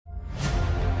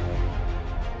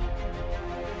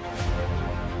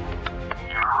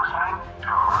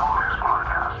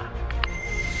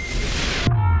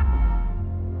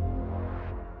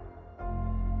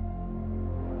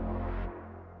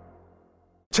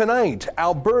Tonight,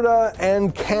 Alberta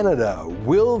and Canada,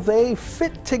 will they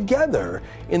fit together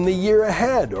in the year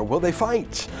ahead, or will they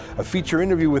fight? A feature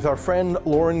interview with our friend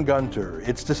Lauren Gunter.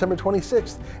 It's December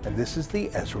 26th, and this is the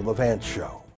Ezra Levant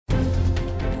Show.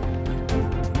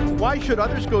 Why should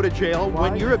others go to jail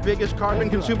when you're the biggest carbon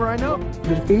consumer I know?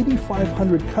 There's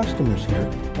 8,500 customers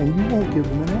here, and you won't give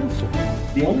them an answer.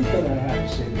 The only thing I have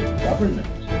to say to the government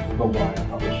about why I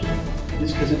publish it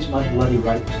is because it's my bloody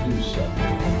right to do so.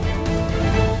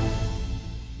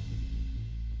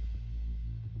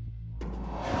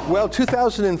 Well,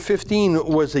 2015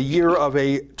 was a year of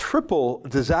a triple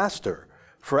disaster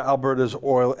for Alberta's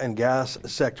oil and gas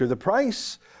sector. The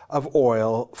price of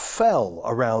oil fell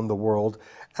around the world,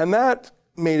 and that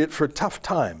made it for tough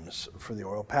times for the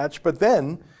oil patch. But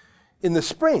then, in the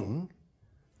spring,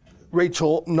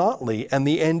 Rachel Notley and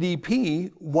the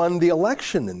NDP won the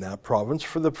election in that province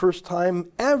for the first time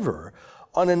ever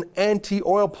on an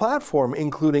anti-oil platform,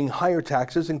 including higher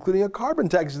taxes, including a carbon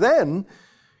tax. Then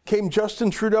came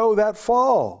Justin Trudeau that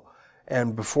fall,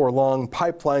 and before long,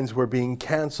 pipelines were being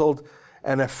canceled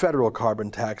and a federal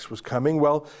carbon tax was coming.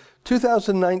 Well,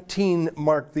 2019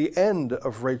 marked the end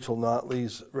of Rachel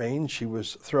Notley's reign. She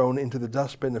was thrown into the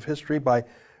dustbin of history by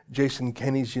Jason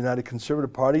Kenney's United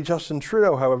Conservative Party. Justin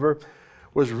Trudeau, however,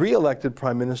 was re-elected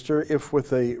Prime Minister, if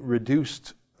with a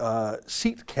reduced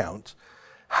seat count.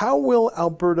 How will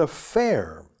Alberta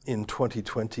fare in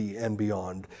 2020 and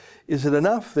beyond? Is it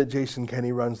enough that Jason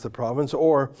Kenney runs the province,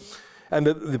 and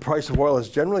the price of oil has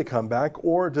generally come back,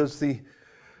 or does the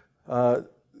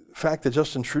fact that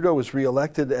Justin Trudeau was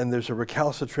re-elected and there's a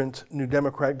recalcitrant New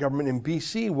Democrat government in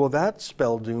BC, will that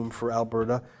spell doom for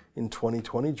Alberta in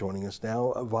 2020? Joining us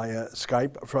now via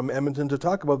Skype from Edmonton to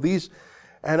talk about these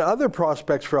and other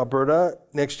prospects for Alberta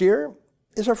next year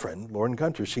is our friend Lauren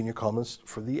Gunter, senior columnist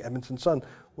for the Edmonton Sun.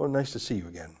 Lauren, nice to see you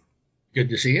again. Good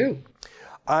to see you.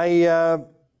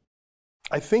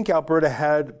 I think Alberta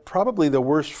had probably the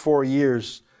worst 4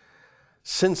 years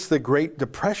since the Great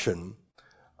Depression.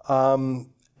 And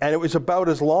it was about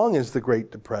as long as the Great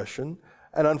Depression.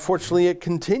 And unfortunately, it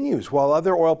continues. While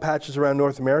other oil patches around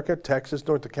North America, Texas,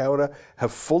 North Dakota,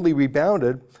 have fully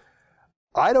rebounded,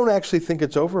 I don't actually think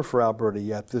it's over for Alberta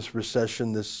yet, this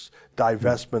recession, this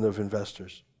divestment of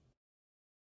investors.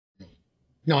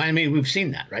 No, I mean, we've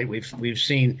seen that, right? We've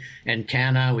seen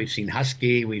Encana, we've seen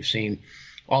Husky, we've seen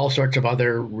all sorts of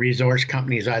other resource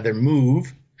companies either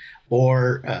move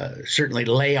or certainly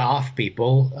lay off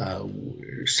people.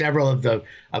 Several of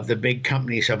the big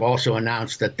companies have also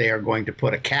announced that they are going to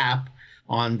put a cap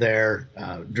on their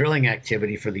drilling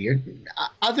activity for the year.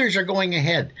 Others are going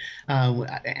ahead.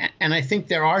 And I think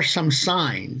there are some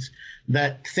signs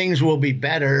that things will be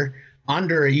better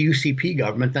under a UCP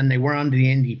government than they were under the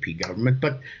NDP government.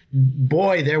 But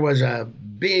boy, there was a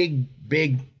big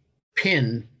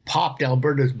pin popped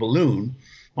Alberta's balloon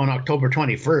on October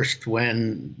 21st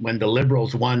when the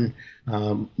Liberals won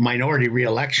minority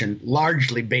re-election,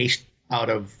 largely based out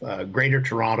of Greater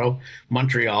Toronto,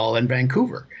 Montreal, and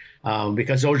Vancouver,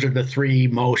 because those are the three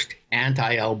most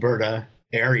anti-Alberta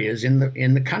areas in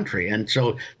the country. And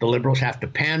so the Liberals have to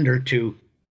pander to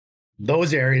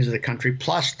those areas of the country,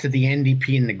 plus to the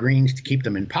NDP and the Greens to keep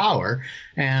them in power.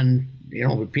 And, you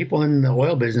know, people in the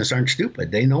oil business aren't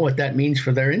stupid. They know what that means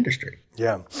for their industry.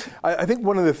 Yeah. I think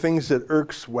one of the things that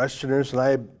irks Westerners, and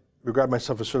I regard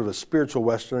myself as sort of a spiritual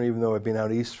Westerner, even though I've been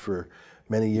out east for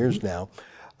many years now,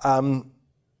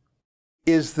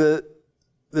 is that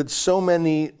so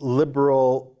many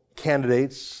Liberal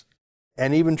candidates,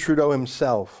 and even Trudeau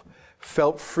himself,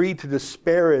 felt free to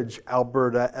disparage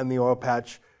Alberta and the oil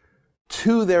patch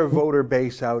to their voter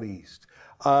base out east.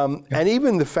 And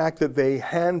even the fact that they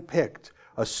handpicked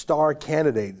a star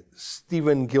candidate,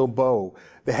 Stephen Guilbeault,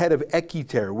 the head of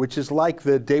Équiterre, which is like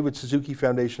the David Suzuki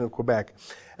Foundation of Quebec,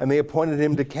 and they appointed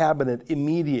him to cabinet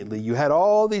immediately. You had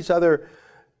all these other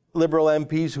Liberal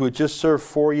MPs who had just served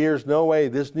 4 years. No way,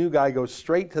 this new guy goes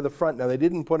straight to the front. Now, they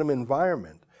didn't put him in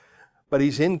environment, but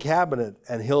he's in cabinet,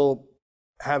 and he'll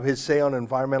have his say on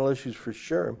environmental issues for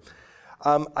sure.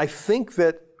 I think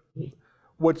that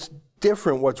what's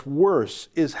different, what's worse,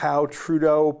 is how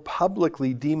Trudeau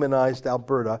publicly demonized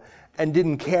Alberta and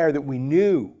didn't care that we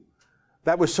knew.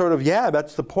 That was sort of, yeah,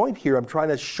 that's the point here. I'm trying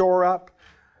to shore up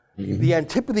the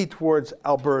antipathy towards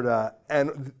Alberta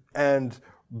and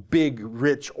big,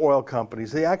 rich oil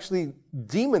companies. They actually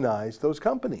demonized those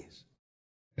companies.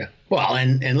 Yeah. Well,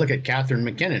 and look at Catherine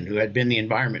McKinnon, who had been the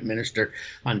environment minister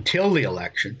until the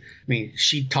election. I mean,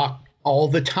 she talked all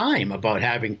the time about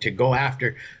having to go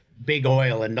after big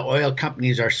oil, and the oil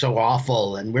companies are so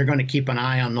awful, and we're going to keep an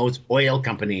eye on those oil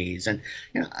companies. And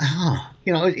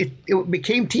it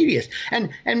became tedious. And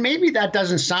maybe that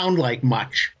doesn't sound like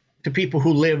much to people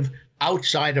who live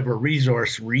outside of a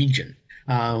resource region.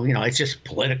 It's just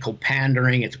political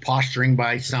pandering. It's posturing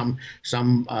by some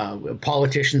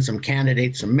politician, some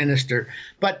candidate, some minister.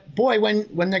 But boy,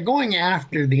 when they're going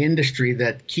after the industry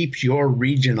that keeps your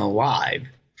region alive,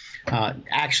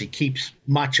 actually keeps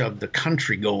much of the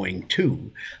country going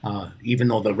too, even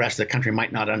though the rest of the country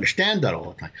might not understand that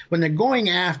all the time. When they're going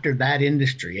after that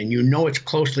industry, and it's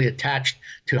closely attached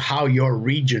to how your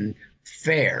region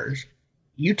fares,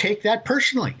 you take that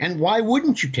personally. And why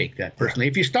wouldn't you take that personally?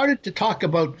 If you started to talk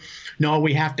about, no,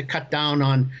 we have to cut down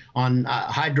on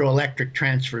hydroelectric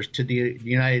transfers to the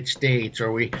United States,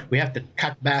 or we have to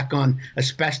cut back on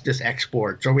asbestos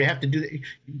exports, or we have to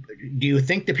do you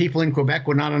think the people in Quebec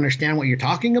would not understand what you're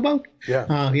talking about? Yeah.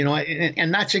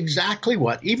 And that's exactly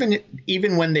what,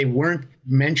 even when they weren't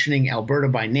mentioning Alberta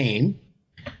by name,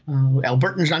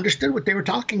 Albertans understood what they were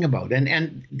talking about.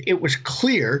 And it was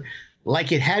clear,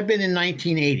 like it had been in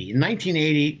 1980. In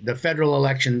 1980, the federal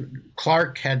election,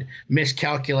 Clark had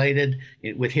miscalculated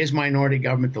with his minority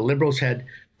government. The Liberals had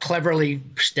cleverly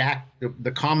stacked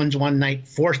the Commons one night,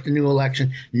 forced a new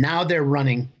election. Now they're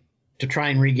running to try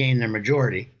and regain their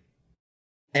majority.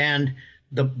 And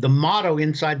the motto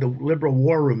inside the Liberal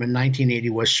war room in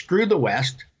 1980 was, screw the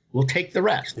West, we'll take the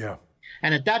rest. Yeah.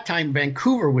 And at that time,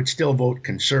 Vancouver would still vote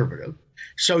Conservative.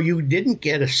 So you didn't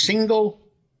get a single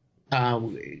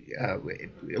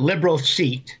Liberal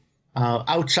seat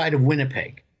outside of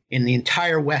Winnipeg in the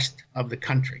entire west of the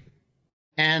country.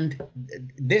 And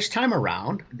this time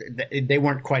around, they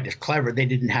weren't quite as clever. They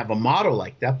didn't have a motto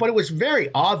like that, but it was very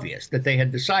obvious that they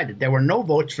had decided there were no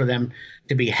votes for them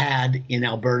to be had in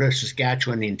Alberta,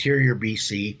 Saskatchewan, the interior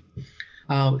BC.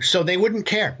 So they wouldn't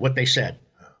care what they said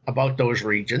about those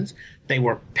regions. They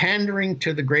were pandering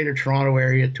to the Greater Toronto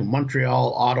Area, to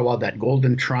Montreal, Ottawa, that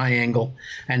golden triangle,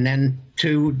 and then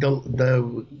to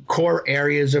the core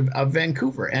areas of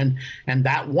Vancouver. And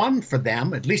that won for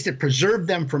them. At least it preserved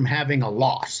them from having a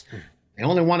loss. They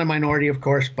only won a minority, of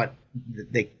course, but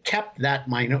they kept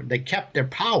they kept their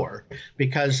power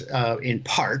because, in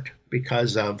part,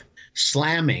 because of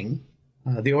slamming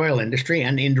the oil industry,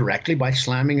 and indirectly by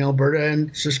slamming Alberta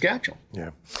and Saskatchewan.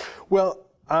 Yeah. Well,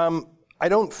 I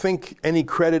don't think any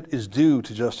credit is due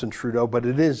to Justin Trudeau, but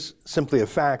it is simply a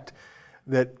fact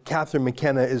that Catherine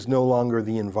McKenna is no longer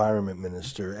the environment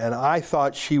minister. And I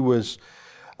thought she was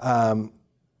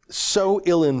so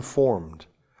ill-informed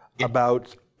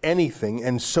about anything,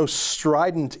 and so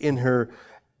strident in her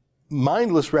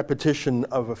mindless repetition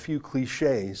of a few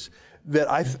cliches,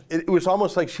 that it was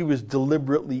almost like she was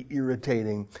deliberately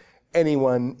irritating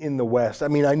anyone in the West. I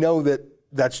mean, I know that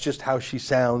that's just how she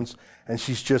sounds, and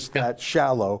she's just that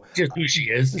shallow. Just who she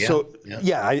is. Yeah. So,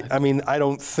 I mean, I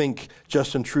don't think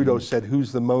Justin Trudeau said,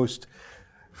 who's the most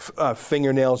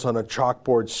fingernails on a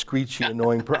chalkboard screechy,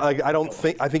 annoying I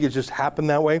think it just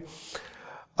happened that way.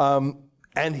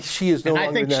 And she is no longer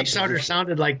in that position. I think she sort of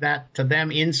sounded like that to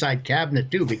them inside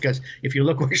cabinet, too, because if you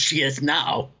look where she is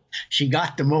now, she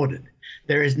got demoted.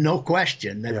 There is no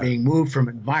question that being moved from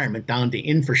environment down to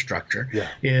infrastructure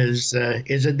is a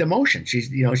demotion.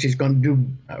 She's going to do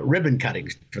ribbon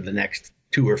cuttings for the next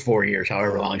 2 or 4 years,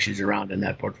 however long she's around in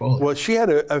that portfolio. Well, she had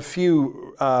a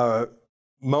few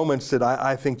moments that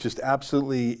I think just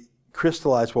absolutely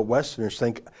crystallized what Westerners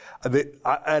think.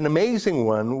 An amazing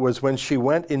one was when she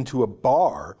went into a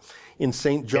bar in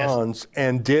St. John's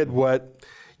and did what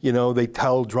they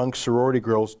tell drunk sorority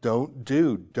girls don't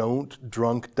do. Don't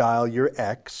drunk dial your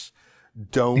ex.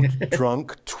 Don't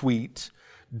drunk tweet.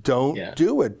 Don't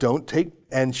do it. Don't take.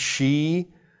 And she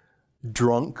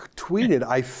drunk tweeted.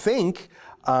 I think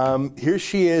here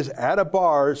she is at a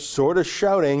bar sort of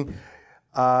shouting.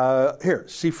 Here,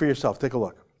 see for yourself. Take a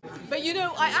look. But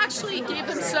I actually gave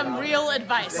them some real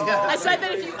advice. I said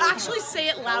that if you actually say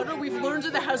it louder, we've learned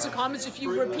in the House of Commons, if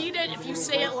you repeat it, if you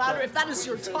say it louder, if that is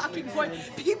your talking point,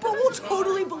 people will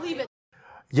totally believe it.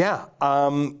 Yeah.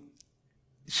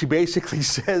 She basically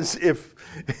says,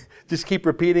 just keep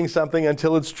repeating something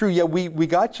until it's true. Yeah, we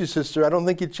got you, sister. I don't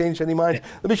think you changed any minds.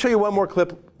 Let me show you one more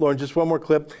clip, Lauren, just one more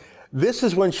clip. This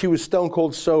is when she was stone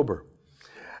cold sober.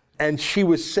 And she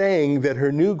was saying that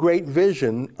her new great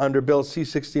vision under Bill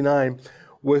C-69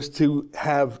 was to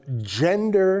have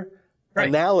gender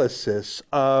analysis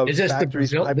of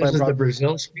factories. Is this the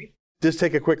Brazil speech? Just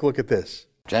take a quick look at this.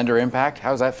 Gender impact, how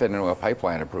does that fit into a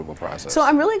pipeline approval process? So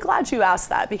I'm really glad you asked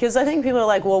that, because I think people are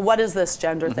like, well, what is this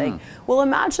gender thing? Well,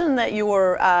 imagine that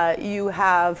you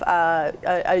have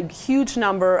a huge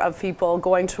number of people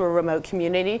going to a remote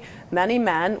community, many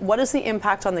men. What is the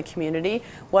impact on the community?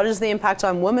 What is the impact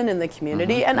on women in the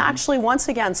community? And actually, once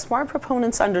again, smart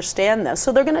proponents understand this.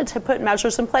 So they're going to put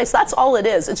measures in place. That's all it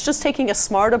is. It's just taking a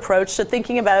smart approach to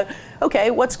thinking about,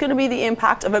 okay, what's going to be the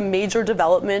impact of a major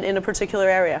development in a particular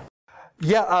area?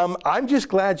 Yeah, I'm just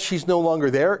glad she's no longer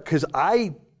there, because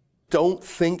I don't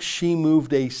think she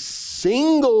moved a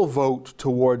single vote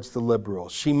towards the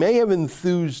Liberals. She may have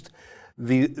enthused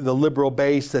the Liberal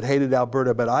base that hated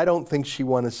Alberta, but I don't think she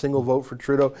won a single vote for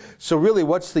Trudeau. So really,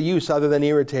 what's the use other than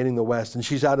irritating the West? And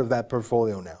she's out of that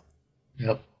portfolio now.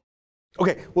 Yep.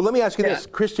 Okay, well, let me ask you this.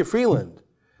 Chrystia Freeland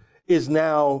is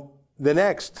now the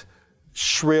next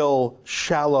shrill,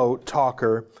 shallow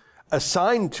talker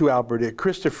assigned to Alberta.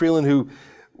 Chrystia Freeland, who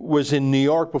was in New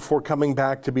York before coming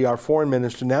back to be our foreign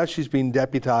minister, now she's being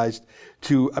deputized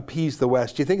to appease the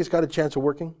West. Do you think it's got a chance of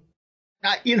working?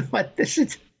 You know what? This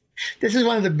is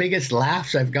one of the biggest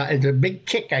laughs I've got. It's a big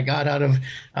kick I got out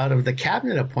of the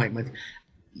cabinet appointment.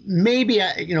 Maybe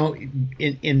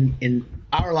in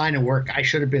our line of work, I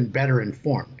should have been better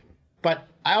informed, but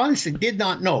I honestly did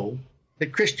not know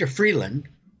that Chrystia Freeland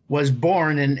was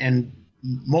born and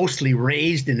mostly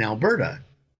raised in Alberta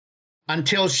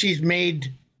until she's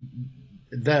made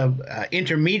the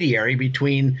intermediary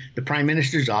between the Prime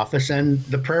Minister's office and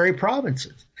the Prairie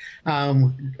provinces.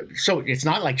 So it's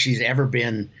not like she's ever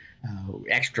been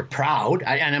extra proud.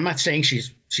 And I'm not saying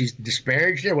she's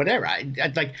disparaged or whatever. I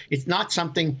like, it's not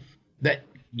something that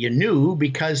you knew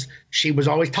because she was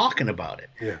always talking about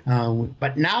it. Yeah.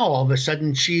 But now all of a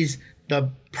sudden she's the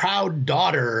proud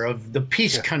daughter of the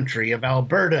peace country of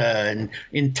Alberta and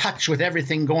in touch with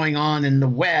everything going on in the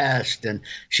West. And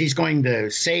she's going to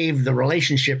save the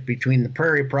relationship between the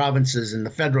Prairie provinces and the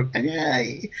federal.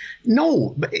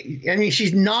 No, I mean,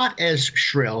 she's not as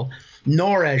shrill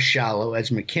nor as shallow as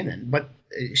McKinnon, but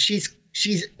she's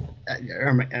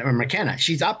or McKenna.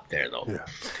 She's up there though. Yeah.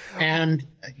 And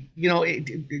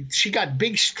she got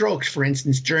big strokes, for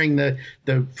instance, during the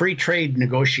free trade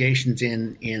negotiations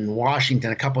in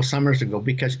Washington a couple summers ago,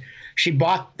 because she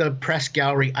bought the press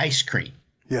gallery ice cream.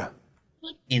 Yeah.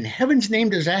 What in heaven's name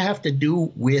does that have to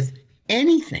do with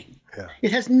anything? Yeah.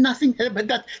 It has nothing,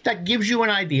 but that gives you an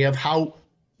idea of how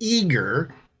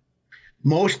eager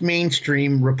most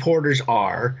mainstream reporters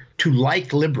are to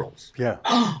like Liberals. Yeah.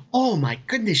 Oh my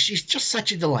goodness, she's just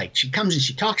such a delight. She comes and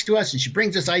she talks to us and she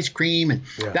brings us ice cream, and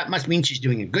that must mean she's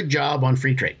doing a good job on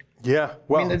free trade. Yeah.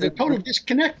 Well, I mean, there's a total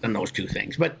disconnect on those two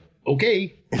things, but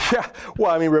okay. Yeah. Well,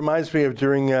 I mean, it reminds me of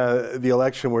during the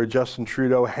election where Justin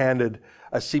Trudeau handed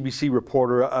a CBC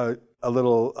reporter a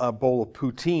little bowl of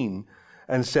poutine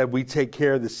and said, "We take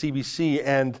care of the CBC."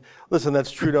 And listen,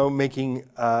 that's Trudeau making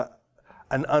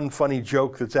an unfunny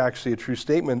joke that's actually a true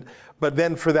statement. But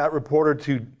then for that reporter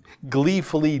to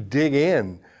gleefully dig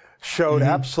in showed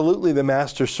absolutely the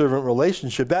master-servant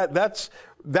relationship. That's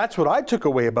what I took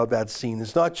away about that scene.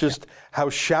 It's not just how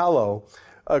shallow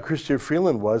Chrystia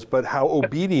Freeland was, but how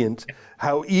obedient,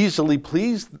 how easily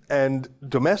pleased and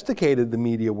domesticated the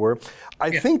media were.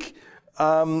 I think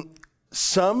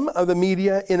some of the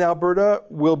media in Alberta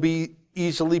will be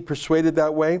easily persuaded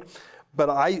that way. But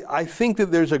I think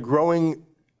that there's a growing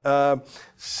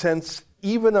sense,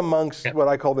 even amongst what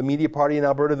I call the media party in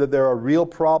Alberta, that there are real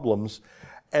problems,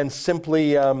 and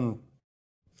simply, the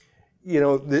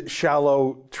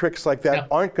shallow tricks like that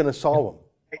aren't going to solve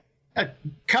them. A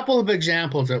couple of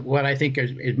examples of what I think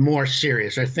is more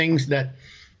serious are things that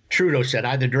Trudeau said,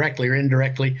 either directly or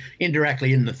indirectly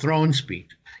in the throne speech.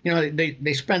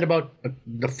 They spent about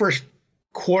the first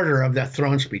quarter of that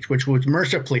throne speech, which was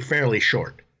mercifully fairly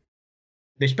short.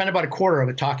 They spent about a quarter of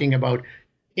it talking about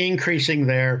increasing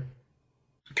their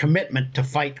commitment to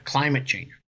fight climate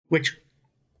change, which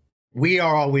we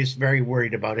are always very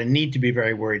worried about and need to be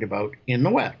very worried about in the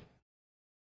West.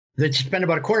 They spend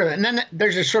about a quarter of it. And then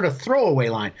there's a sort of throwaway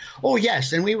line. Oh,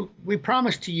 yes, and we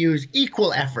promise to use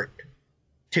equal effort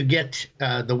to get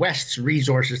the West's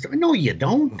resources. No, you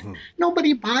don't. Mm-hmm.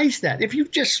 Nobody buys that. If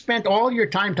you've just spent all your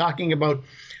time talking about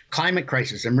climate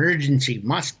crisis, emergency,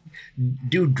 must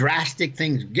do drastic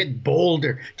things, get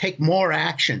bolder, take more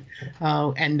action.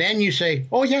 And then you say,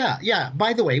 oh, yeah,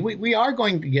 by the way, we are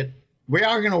going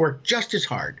to work just as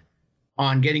hard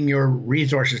on getting your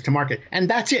resources to market. And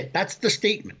that's it. That's the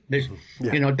statement. There's,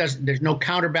 there's no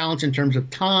counterbalance in terms of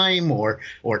time or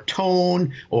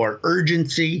tone or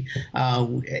urgency.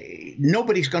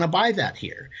 Nobody's going to buy that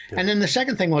here. Yeah. And then the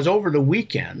second thing was, over the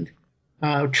weekend,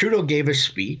 Trudeau gave a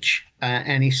speech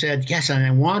and he said, yes, and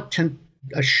I want to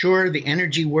assure the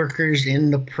energy workers in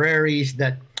the prairies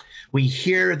that we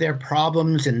hear their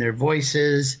problems and their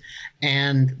voices.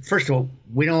 And first of all,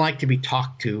 we don't like to be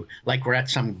talked to like we're at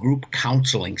some group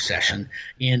counseling session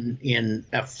in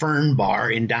a Fern bar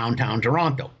in downtown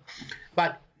Toronto.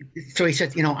 But so he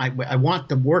said, I want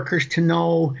the workers to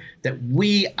know that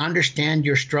we understand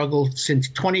your struggle since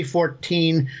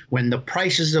 2014 when the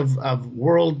prices of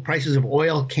world prices of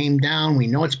oil came down. We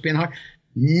know it's been hard.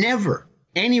 Never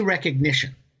any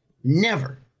recognition,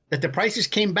 never, that the prices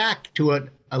came back to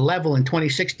a level in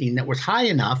 2016 that was high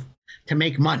enough to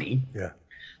make money. Yeah.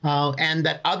 And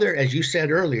that other, as you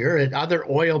said earlier, that other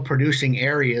oil producing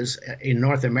areas in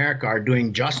North America are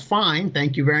doing just fine.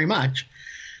 Thank you very much.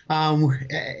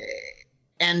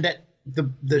 And that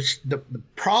the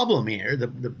problem here,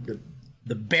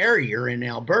 the barrier in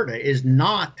Alberta is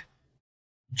not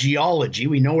geology.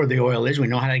 We know where the oil is. We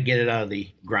know how to get it out of the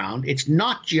ground. It's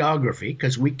not geography,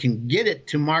 because we can get it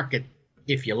to market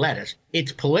if you let us.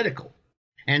 It's political.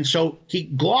 And so he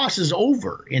glosses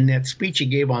over in that speech he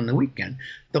gave on the weekend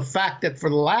the fact that for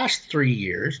the last 3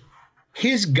 years,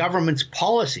 his government's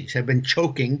policies have been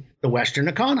choking the Western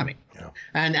economy. Yeah.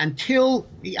 And until,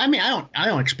 I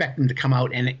don't expect him to come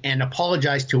out and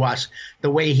apologize to us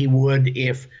the way he would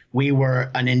if we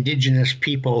were an indigenous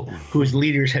people whose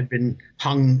leaders had been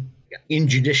hung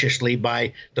injudiciously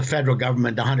by the federal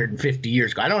government 150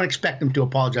 years ago. I don't expect him to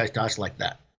apologize to us like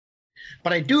that.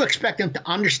 But I do expect him to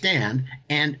understand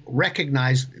and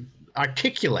recognize,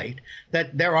 articulate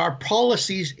that there are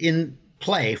policies in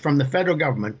play from the federal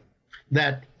government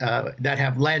that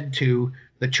have led to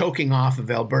the choking off of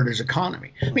Alberta's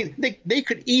economy. I mean, they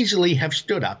could easily have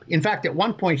stood up. In fact, at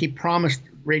one point, he promised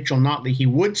Rachel Notley he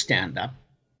would stand up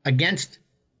against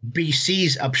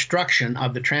BC's obstruction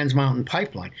of the Trans Mountain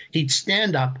Pipeline. He'd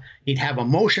stand up, he'd have a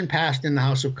motion passed in the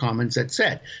House of Commons that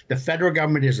said the federal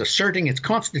government is asserting its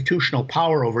constitutional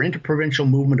power over interprovincial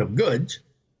movement of goods,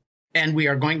 and we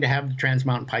are going to have the Trans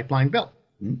Mountain Pipeline built.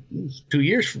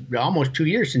 Almost 2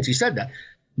 years since he said that.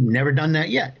 Never done that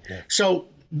yet. Yeah. So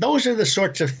those are the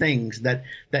sorts of things that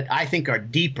I think are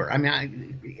deeper. I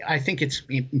mean, I think it's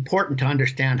important to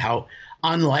understand how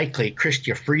unlikely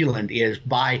Chrystia Freeland is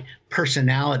by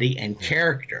personality and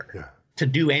character to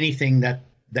do anything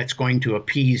that's going to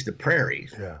appease the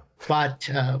prairies. Yeah.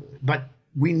 But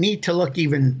we need to look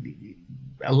even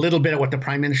a little bit at what the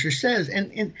Prime Minister says,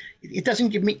 and it doesn't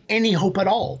give me any hope at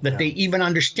all that they even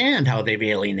understand how they've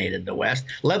alienated the West,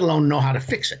 let alone know how to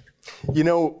fix it.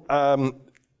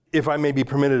 If I may be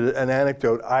permitted an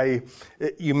anecdote,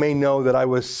 you may know that I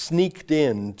was sneaked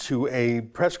in to a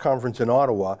press conference in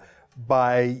Ottawa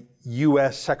by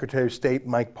U.S. Secretary of State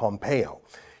Mike Pompeo.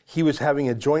 He was having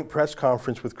a joint press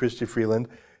conference with Chrystia Freeland.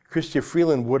 Chrystia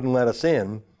Freeland wouldn't let us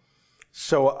in,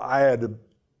 so I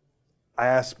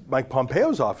asked Mike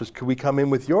Pompeo's office, could we come in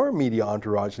with your media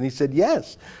entourage? And he said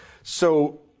yes.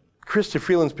 So Chrystia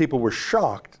Freeland's people were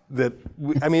shocked that,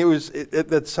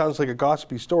 that sounds like a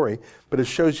gossipy story, but it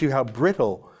shows you how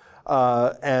brittle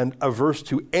and averse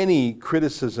to any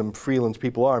criticism Freeland's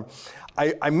people are.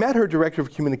 I met her director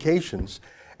of communications,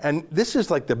 and this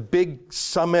is like the big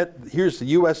summit. Here's the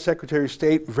U.S. Secretary of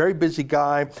State, very busy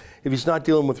guy. If he's not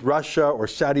dealing with Russia or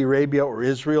Saudi Arabia or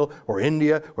Israel or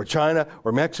India or China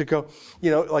or Mexico,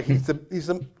 he's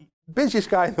the busiest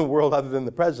guy in the world other than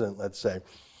the president, let's say.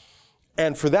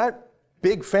 And for that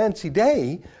big fancy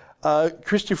day,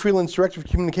 Chrystia Freeland's director of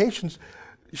communications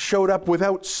showed up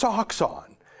without socks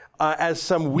on as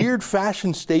some weird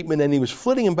fashion statement, and he was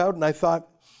flitting about, and I thought,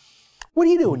 what are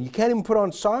you doing? You can't even put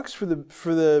on socks for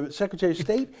the Secretary of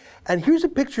State? And here's a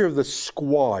picture of the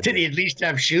squad. Did he at least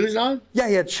have shoes on? Yeah,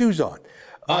 he had shoes on.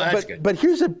 That's good. But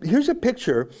here's a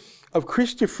picture of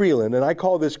Chrystia Freeland, and I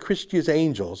call this Chrystia's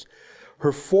Angels,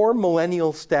 her 4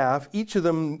 millennial staff, each of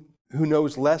them who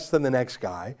knows less than the next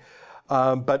guy,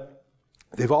 but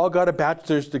they've all got a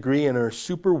bachelor's degree and are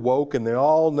super woke, and they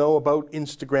all know about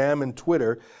Instagram and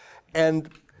Twitter. And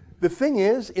the thing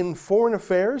is, in foreign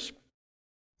affairs,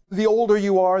 the older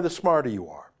you are, the smarter you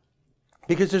are,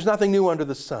 because there's nothing new under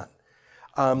the sun.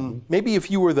 Maybe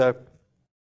if you were the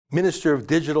Minister of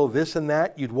Digital this and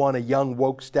that, you'd want a young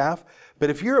woke staff. But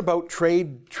if you're about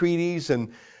trade treaties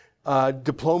and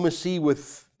diplomacy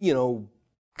with,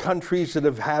 countries that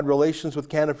have had relations with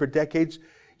Canada for decades,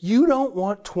 you don't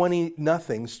want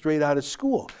 20-nothings straight out of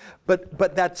school.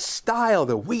 But that style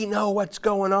that we know what's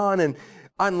going on, and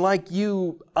unlike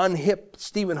you, unhip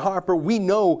Stephen Harper, we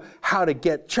know how to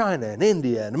get China and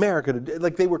India and America to,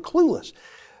 they were clueless.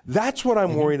 That's what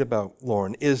I'm worried about,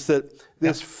 Lorne, is that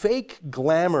this fake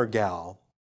glamour gal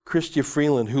Chrystia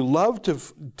Freeland, who loved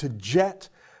to jet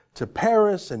to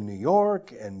Paris and New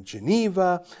York and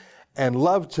Geneva, and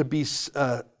loved to be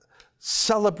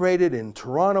celebrated in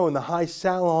Toronto in the high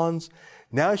salons.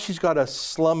 Now she's got to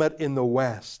slum it in the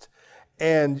West.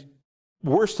 And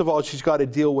worst of all, she's got to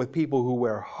deal with people who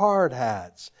wear hard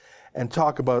hats and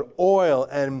talk about oil.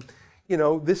 And, you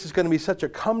know, this is going to be such a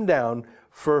come down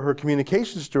for her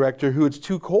communications director, who it's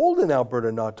too cold in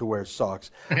Alberta not to wear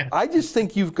socks. I just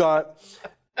think you've got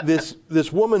this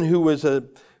woman who was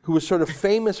sort of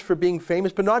famous for being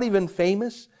famous, but not even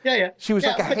famous. Yeah. She was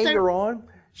like a hanger-on.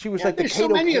 She was like the Kato There's so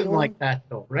many of them Kato. like that,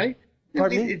 though, right?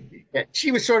 Pardon me?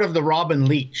 She was sort of the Robin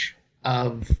Leach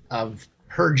of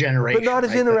her generation. But not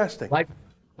as right? interesting.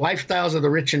 Lifestyles of the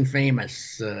rich and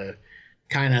famous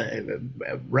kind of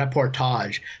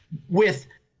reportage with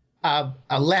a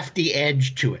lefty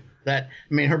edge to it.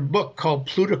 Her book called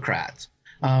Plutocrats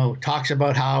talks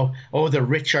about how, the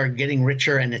rich are getting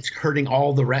richer and it's hurting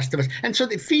all the rest of us. And so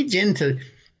it feeds into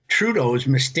Trudeau's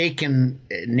mistaken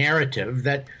narrative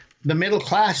that the middle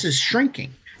class is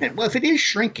shrinking. And well, if it is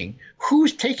shrinking,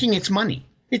 who's taking its money?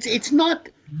 It's not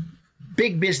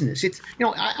big business. It's,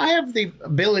 I have the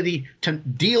ability to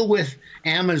deal with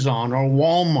Amazon or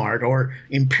Walmart or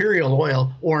Imperial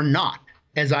Oil or not,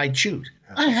 as I choose.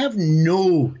 I have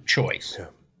no choice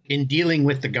in dealing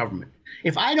with the government.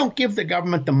 If I don't give the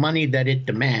government the money that it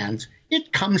demands,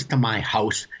 it comes to my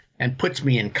house and puts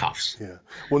me in cuffs. Yeah.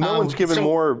 Well, no one's given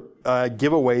more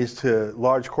giveaways to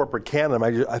large corporate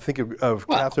Canada. I think of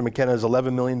Catherine McKenna's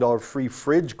 $11 million free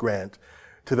fridge grant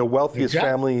to the wealthiest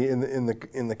family in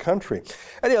the country.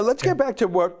 Anyway, let's get back to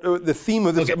what the theme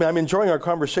of this. Okay. I'm enjoying our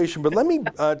conversation, but let me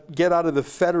get out of the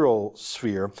federal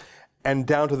sphere and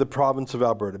down to the province of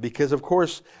Alberta, because of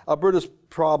course Alberta's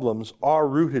problems are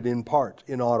rooted in part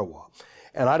in Ottawa,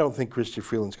 and I don't think Chrystia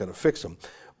Freeland's going to fix them.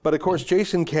 But of course,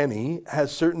 Jason Kenney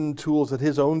has certain tools at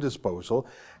his own disposal.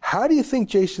 How do you think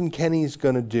Jason Kenney's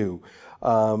going to do?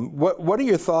 What are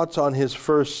your thoughts on his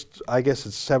first, I guess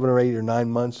it's 7 or 8 or 9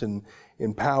 months in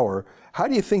power? How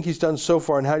do you think he's done so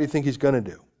far, and how do you think he's going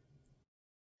to do?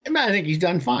 I think he's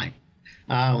done fine.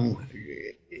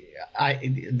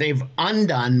 They've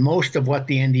undone most of what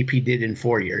the NDP did in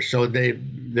 4 years. So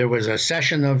there was a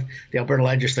session of the Alberta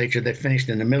legislature that finished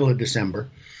in the middle of December,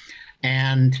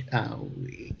 and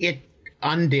it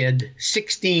undid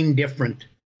 16 different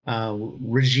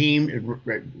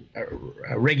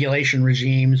regulation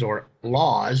regimes or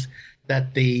laws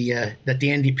that the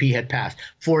NDP had passed.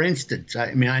 For instance,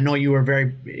 I know you were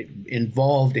very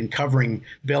involved in covering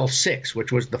Bill 6,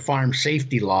 which was the farm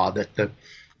safety law that the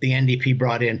NDP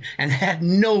brought in, and had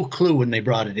no clue when they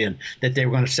brought it in that they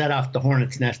were going to set off the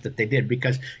hornet's nest that they did,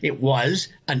 because it was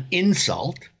an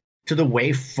insult to the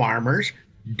way farmers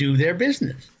do their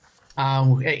business.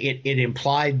 It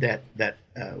implied that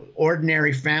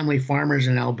ordinary family farmers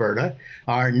in Alberta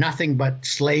are nothing but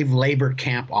slave labor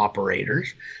camp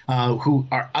operators who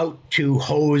are out to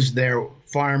hose their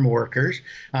farm workers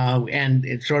and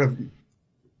it sort of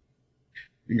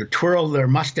twirl their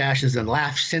mustaches and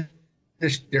laugh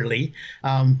sinisterly.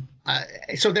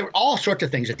 So there were all sorts of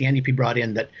things that the NDP brought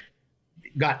in that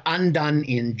got undone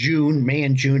in May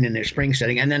and June in their spring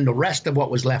setting, and then the rest of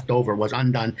what was left over was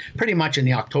undone pretty much in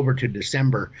the October to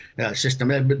December system.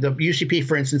 The UCP,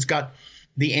 for instance, got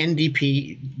the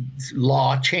NDP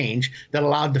law change that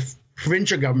allowed the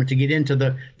provincial government to get into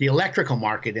the electrical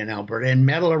market in Alberta and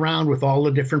meddle around with all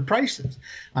the different prices.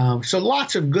 So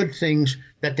lots of good things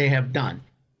that they have done.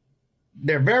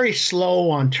 They're very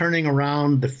slow on turning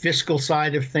around the fiscal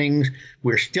side of things.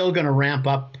 We're still going to ramp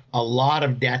up a lot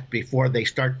of debt before they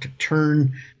start to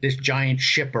turn this giant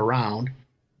ship around.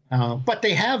 But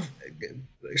they have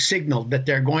signaled that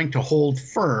they're going to hold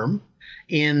firm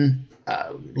in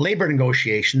labor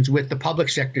negotiations with the public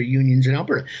sector unions in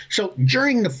Alberta. So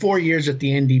during the 4 years that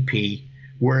the NDP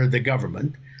were the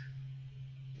government,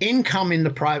 income in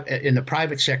the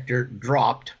private sector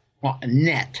dropped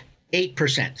net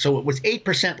 8%. So it was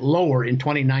 8% lower in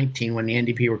 2019 when the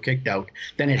NDP were kicked out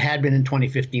than it had been in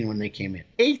 2015 when they came in.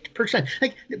 8%.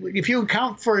 Like, if you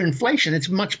account for inflation, it's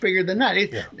much bigger than that.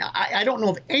 I don't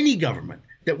know of any government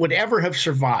that would ever have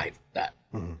survived that.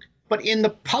 Mm-hmm. But in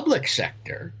the public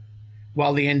sector,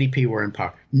 while the NDP were in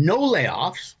power, no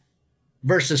layoffs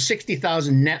versus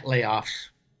 60,000 net layoffs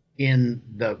in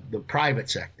the private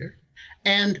sector,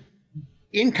 and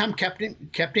income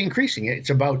kept increasing. It's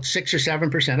about 6 or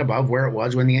 7% above where it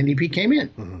was when the NDP came in.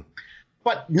 Mm-hmm.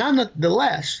 But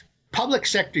nonetheless, public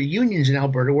sector unions in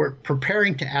Alberta were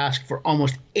preparing to ask for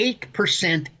almost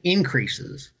 8%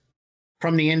 increases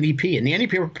from the NDP, and the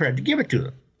NDP were prepared to give it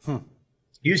to them.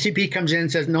 UCP comes in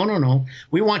and says, no,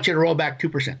 we want you to roll back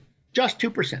 2%. Just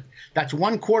 2%. That's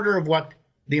 1/4 of what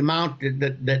the amount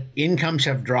that incomes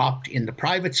have dropped in the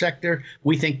private sector.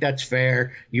 We think that's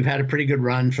fair. You've had a pretty good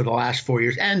run for the last 4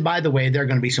 years. And by the way, there are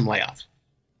going to be some layoffs.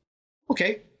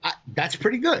 Okay, that's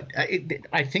pretty good.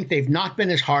 I think they've not been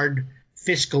as hard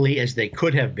fiscally as they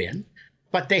could have been,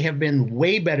 but they have been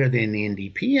way better than the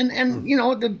NDP. And you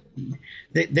know,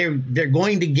 they're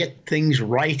going to get things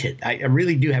righted. I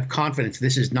really do have confidence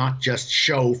this is not just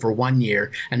show for 1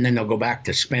 year and then they'll go back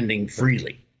to spending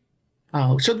freely.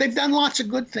 So they've done lots of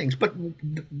good things, but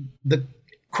the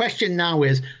question now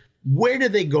is, where do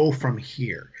they go from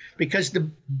here? Because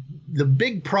the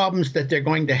big problems that they're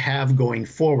going to have going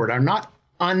forward are not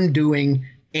undoing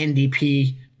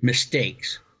NDP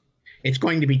mistakes. It's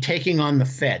going to be taking on the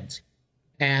feds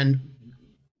and,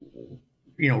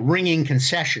 you know, wringing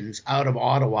concessions out of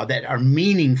Ottawa that are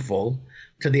meaningful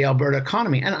to the Alberta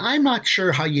economy. And I'm not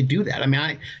sure how you do that. I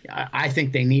mean, I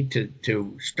think they need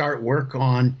to start work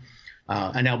on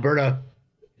an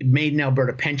made in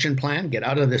Alberta pension plan, get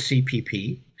out of the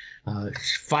CPP,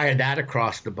 fire that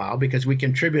across the bow, because we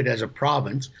contribute as a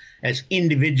province, as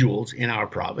individuals in our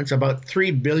province, about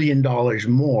 $3 billion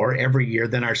more every year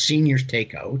than our seniors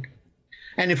take out.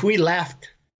 And if we left,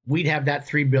 we'd have that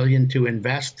 $3 billion to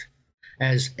invest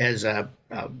as a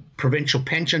provincial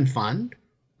pension fund.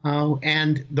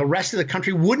 And the rest of the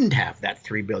country wouldn't have that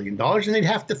 $3 billion, and they'd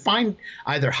have to find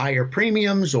either higher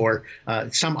premiums or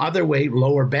some other way,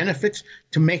 lower benefits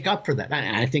to make up for that.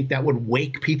 And I think that would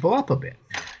wake people up a bit.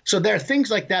 So there are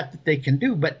things like that they can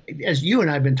do. But as you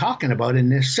and I have been talking about in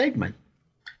this segment,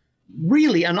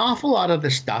 really an awful lot of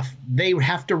the stuff, they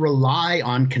have to rely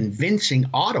on convincing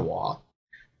Ottawa,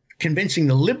 convincing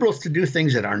the Liberals to do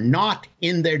things that are not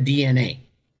in their DNA.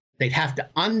 They'd have to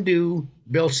undo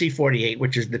Bill C-48,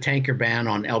 which is the tanker ban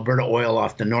on Alberta oil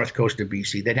off the north coast of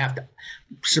BC. They'd have to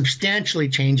substantially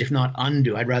change, if not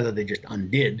undo. I'd rather they just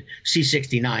undid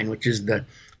C-69, which is the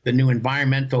new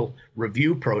environmental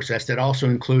review process that also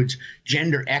includes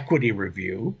gender equity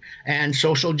review and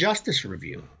social justice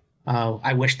review.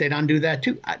 I wish they'd undo that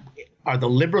too. Are the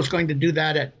Liberals going to do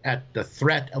that at the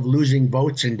threat of losing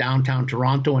votes in downtown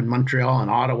Toronto and Montreal and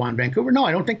Ottawa and Vancouver? No,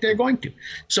 I don't think they're going to.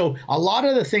 So a lot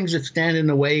of the things that stand in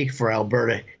the way for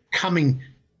Alberta coming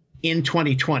in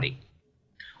 2020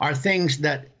 are things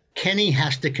that Kenney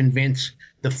has to convince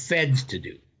the feds to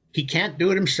do. He can't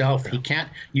do it himself. He can't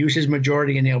use his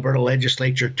majority in the Alberta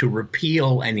legislature to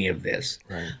repeal any of this.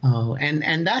 Right.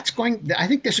 And that's I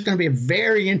think this is going to be a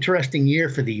very interesting year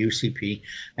for the UCP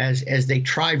as they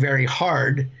try very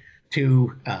hard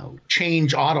to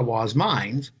change Ottawa's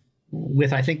minds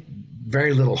with, I think,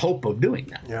 very little hope of doing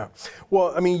that. Yeah.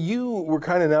 Well, I mean, you were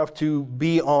kind enough to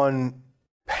be on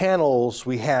panels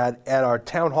we had at our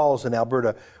town halls in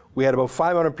Alberta. We had about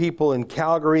 500 people in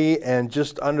Calgary and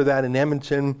just under that in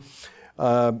Edmonton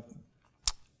for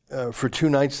 2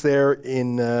 nights there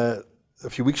in a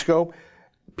few weeks ago.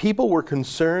 People were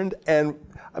concerned, and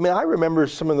I mean, I remember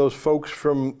some of those folks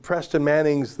from Preston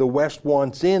Manning's The West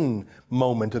Wants In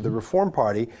moment of the Reform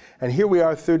Party, and here we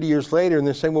are 30 years later, and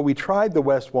they're saying, well, we tried The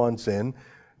West Wants In,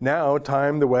 now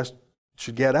time the West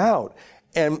should get out.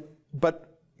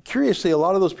 But curiously, a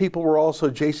lot of those people were also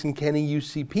Jason Kenney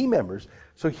UCP members.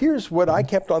 So here's what I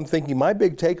kept on thinking. My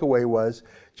big takeaway was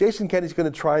Jason Kenney's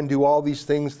going to try and do all these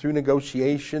things through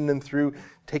negotiation and through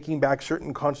taking back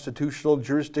certain constitutional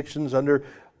jurisdictions under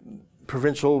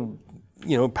provincial,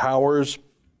 powers.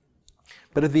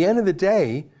 But at the end of the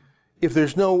day, if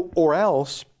there's no or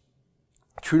else,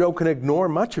 Trudeau can ignore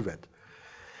much of it.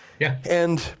 Yeah.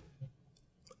 And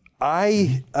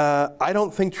I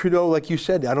don't think Trudeau, like you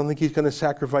said, I don't think he's going to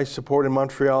sacrifice support in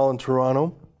Montreal and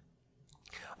Toronto.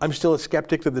 I'm still a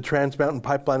skeptic that the Trans Mountain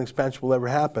Pipeline expansion will ever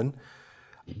happen.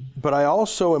 But I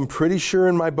also am pretty sure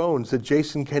in my bones that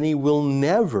Jason Kenney will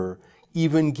never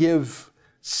even give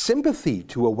sympathy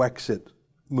to a Wexit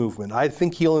movement. I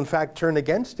think he'll in fact turn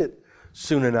against it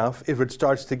soon enough if it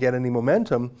starts to get any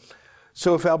momentum.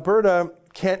 So if Alberta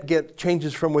can't get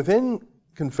changes from within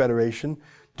Confederation,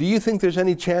 do you think there's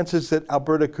any chances that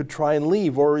Alberta could try and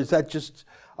leave, or is that just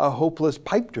a hopeless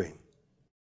pipe dream?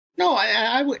 No,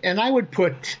 I would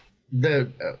put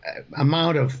the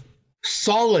amount of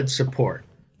solid support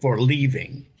for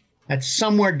leaving at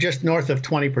somewhere just north of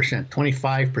 20%,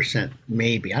 25%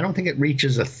 maybe. I don't think it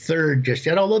reaches a third just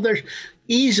yet, although there's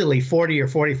easily 40 or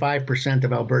 45%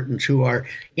 of Albertans who are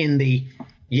in the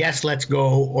yes, let's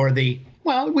go, or the,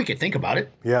 well, we could think about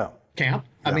it. Yeah. Camp.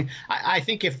 I mean, I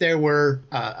think if there were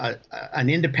an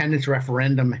independence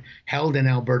referendum held in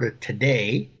Alberta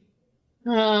today,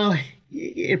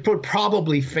 it would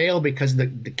probably fail because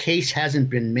the case hasn't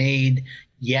been made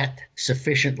yet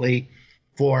sufficiently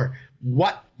for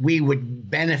what we would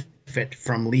benefit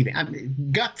from leaving. I mean,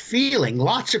 gut feeling,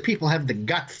 lots of people have the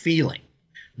gut feeling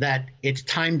that it's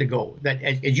time to go. That,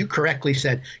 as you correctly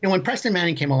said, when Preston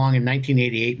Manning came along in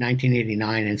 1988,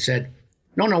 1989 and said,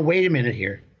 no, wait a minute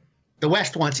here. The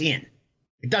West wants in.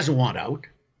 It doesn't want out.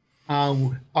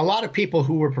 A lot of people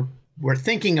who were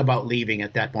thinking about leaving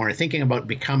at that point, or thinking about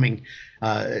becoming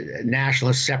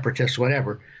nationalists, separatists,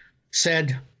 whatever,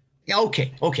 said,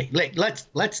 okay,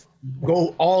 let's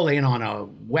go all in on a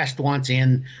West wants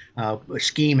in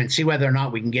scheme and see whether or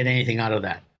not we can get anything out of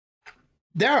that.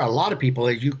 There are a lot of people,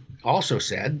 as you also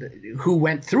said, who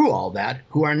went through all that,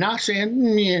 who are now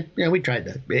saying, yeah, we tried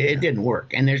that. It didn't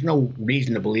work. And there's no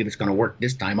reason to believe it's going to work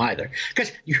this time either.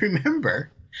 Because you remember,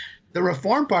 the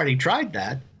Reform Party tried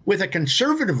that with a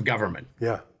conservative government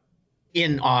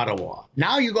in Ottawa.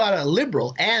 Now you got a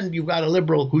Liberal, and you've got a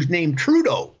Liberal who's named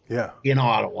Trudeau in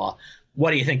Ottawa.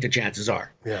 What do you think the chances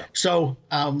are? Yeah. So,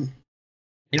 I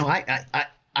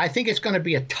think it's going to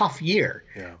be a tough year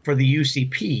for the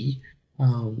UCP.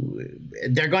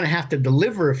 They're going to have to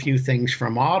deliver a few things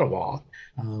from Ottawa.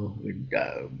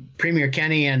 Premier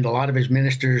Kenney and a lot of his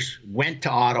ministers went to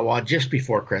Ottawa just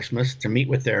before Christmas to meet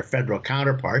with their federal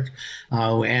counterparts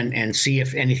and see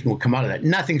if anything will come out of that.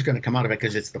 Nothing's going to come out of it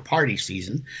because it's the party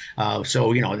season.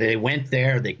 So they went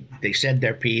there. They said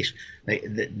their piece.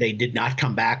 They did not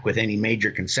come back with any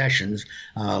major concessions,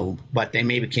 but they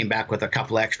maybe came back with a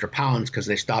couple extra pounds because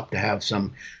they stopped to have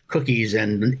some cookies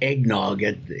and eggnog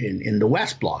in the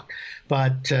West Block.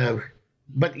 But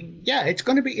yeah, it's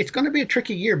going to be a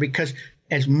tricky year because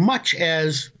as much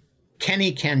as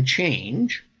Kenney can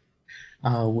change,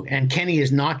 and Kenney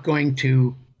is not going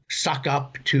to suck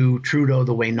up to Trudeau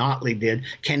the way Notley did.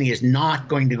 Kenney is not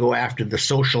going to go after the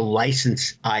social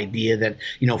license idea that,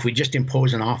 if we just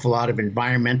impose an awful lot of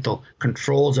environmental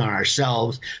controls on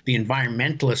ourselves, the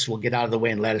environmentalists will get out of the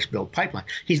way and let us build pipeline.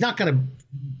 He's not going to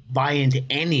buy into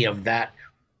any of that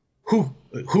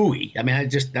hooey. I mean,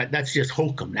 that's just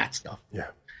hokum, that stuff. Yeah.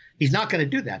 He's not going to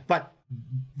do that. But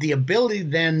the ability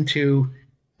then to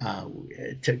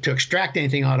extract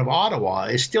anything out of Ottawa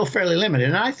is still fairly limited.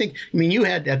 And I think, you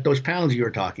had at those panels you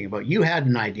were talking about, you had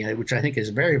an idea, which I think is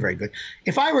very, very good.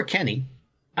 If I were Kenney,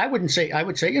 I would say,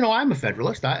 I'm a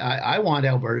Federalist. I want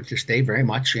Alberta to stay very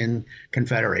much in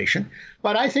Confederation.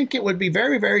 But I think it would be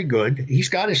very, very good. He's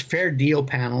got his Fair Deal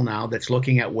panel now that's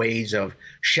looking at ways of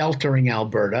sheltering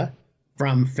Alberta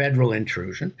from federal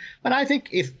intrusion. But I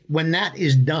think when that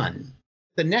is done,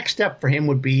 the next step for him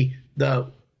would be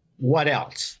the what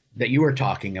else that you were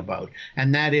talking about.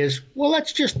 And that is,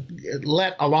 let's just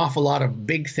let an awful lot of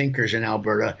big thinkers in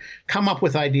Alberta come up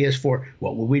with ideas for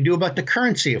what would we do about the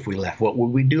currency if we left? What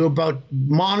would we do about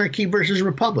monarchy versus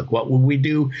republic? What would we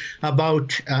do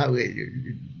about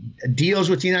deals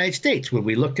with the United States? Would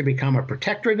we look to become a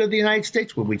protectorate of the United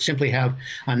States? Would we simply have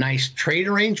a nice trade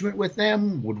arrangement with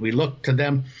them? Would we look to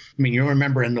them? You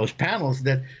remember in those panels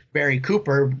that Barry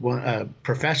Cooper, a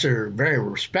professor, very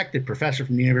respected professor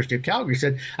from the University of Calgary,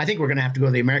 said, I think we're going to have to go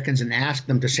to the Americans and ask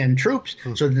them to send troops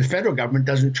so that the federal government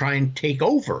doesn't try and take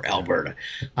over Alberta.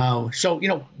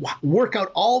 Work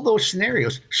out all those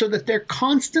scenarios so that they're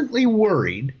constantly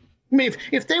worried.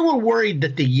 If they were worried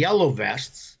that the yellow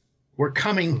vests were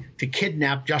coming to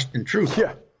kidnap Justin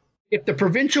Trudeau, if the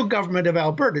provincial government of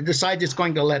Alberta decides it's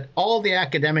going to let all the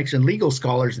academics and legal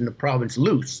scholars in the province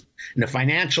loose, and the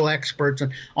financial experts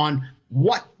on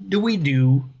what do we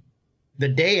do the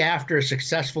day after a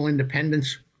successful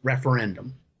independence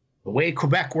referendum, the way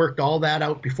Quebec worked all that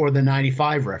out before the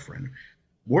 95 referendum,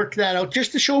 worked that out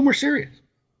just to show them we're serious.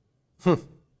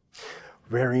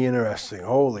 Very interesting.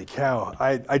 Holy cow.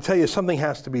 I tell you, something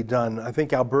has to be done. I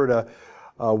think Alberta,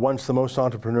 once the most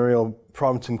entrepreneurial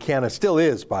province in Canada, still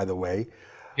is, by the way.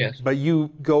 Yes. But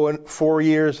you go in 4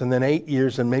 years and then 8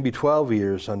 years and maybe 12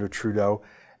 years under Trudeau.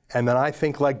 And then I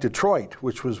think like Detroit,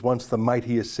 which was once the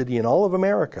mightiest city in all of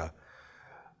America,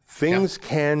 things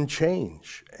can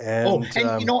change. And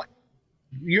you know what?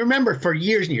 You remember for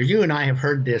years and years, you and I have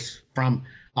heard this from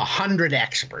 100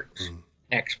 experts,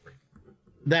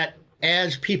 that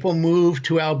as people move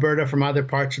to Alberta from other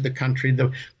parts of the country,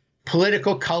 the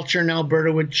political culture in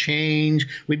Alberta would change.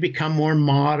 We'd become more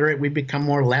moderate. We'd become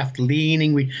more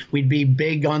left-leaning. We'd be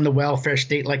big on the welfare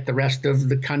state like the rest of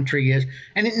the country is.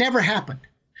 And it never happened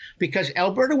because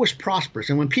Alberta was prosperous.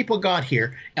 And when people got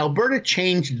here, Alberta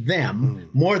changed them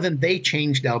more than they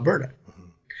changed Alberta.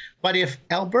 But if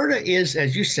Alberta is,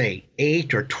 as you say,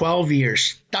 8 or 12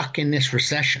 years stuck in this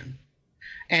recession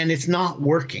and it's not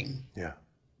working,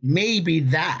 maybe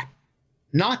that,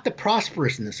 not the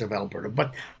prosperousness of Alberta,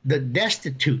 but the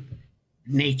destitute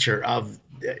nature of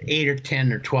 8 or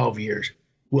 10 or 12 years,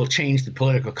 will change the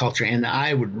political culture, and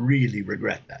I would really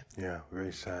regret that. Yeah,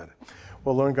 very sad.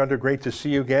 Well, Lorne Gunter, great to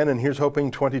see you again, and here's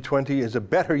hoping 2020 is a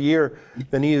better year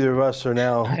than either of us are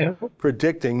now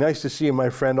predicting. Nice to see you, my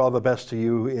friend. All the best to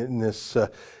you in this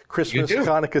Christmas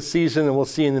Hanukkah season, and we'll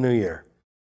see you in the new year.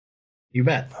 You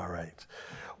bet. All right.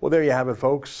 Well, there you have it,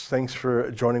 folks. Thanks for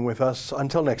joining with us.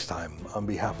 Until next time, on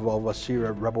behalf of all of us here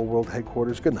at Rebel World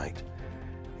Headquarters, good night,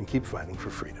 and keep fighting for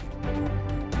freedom.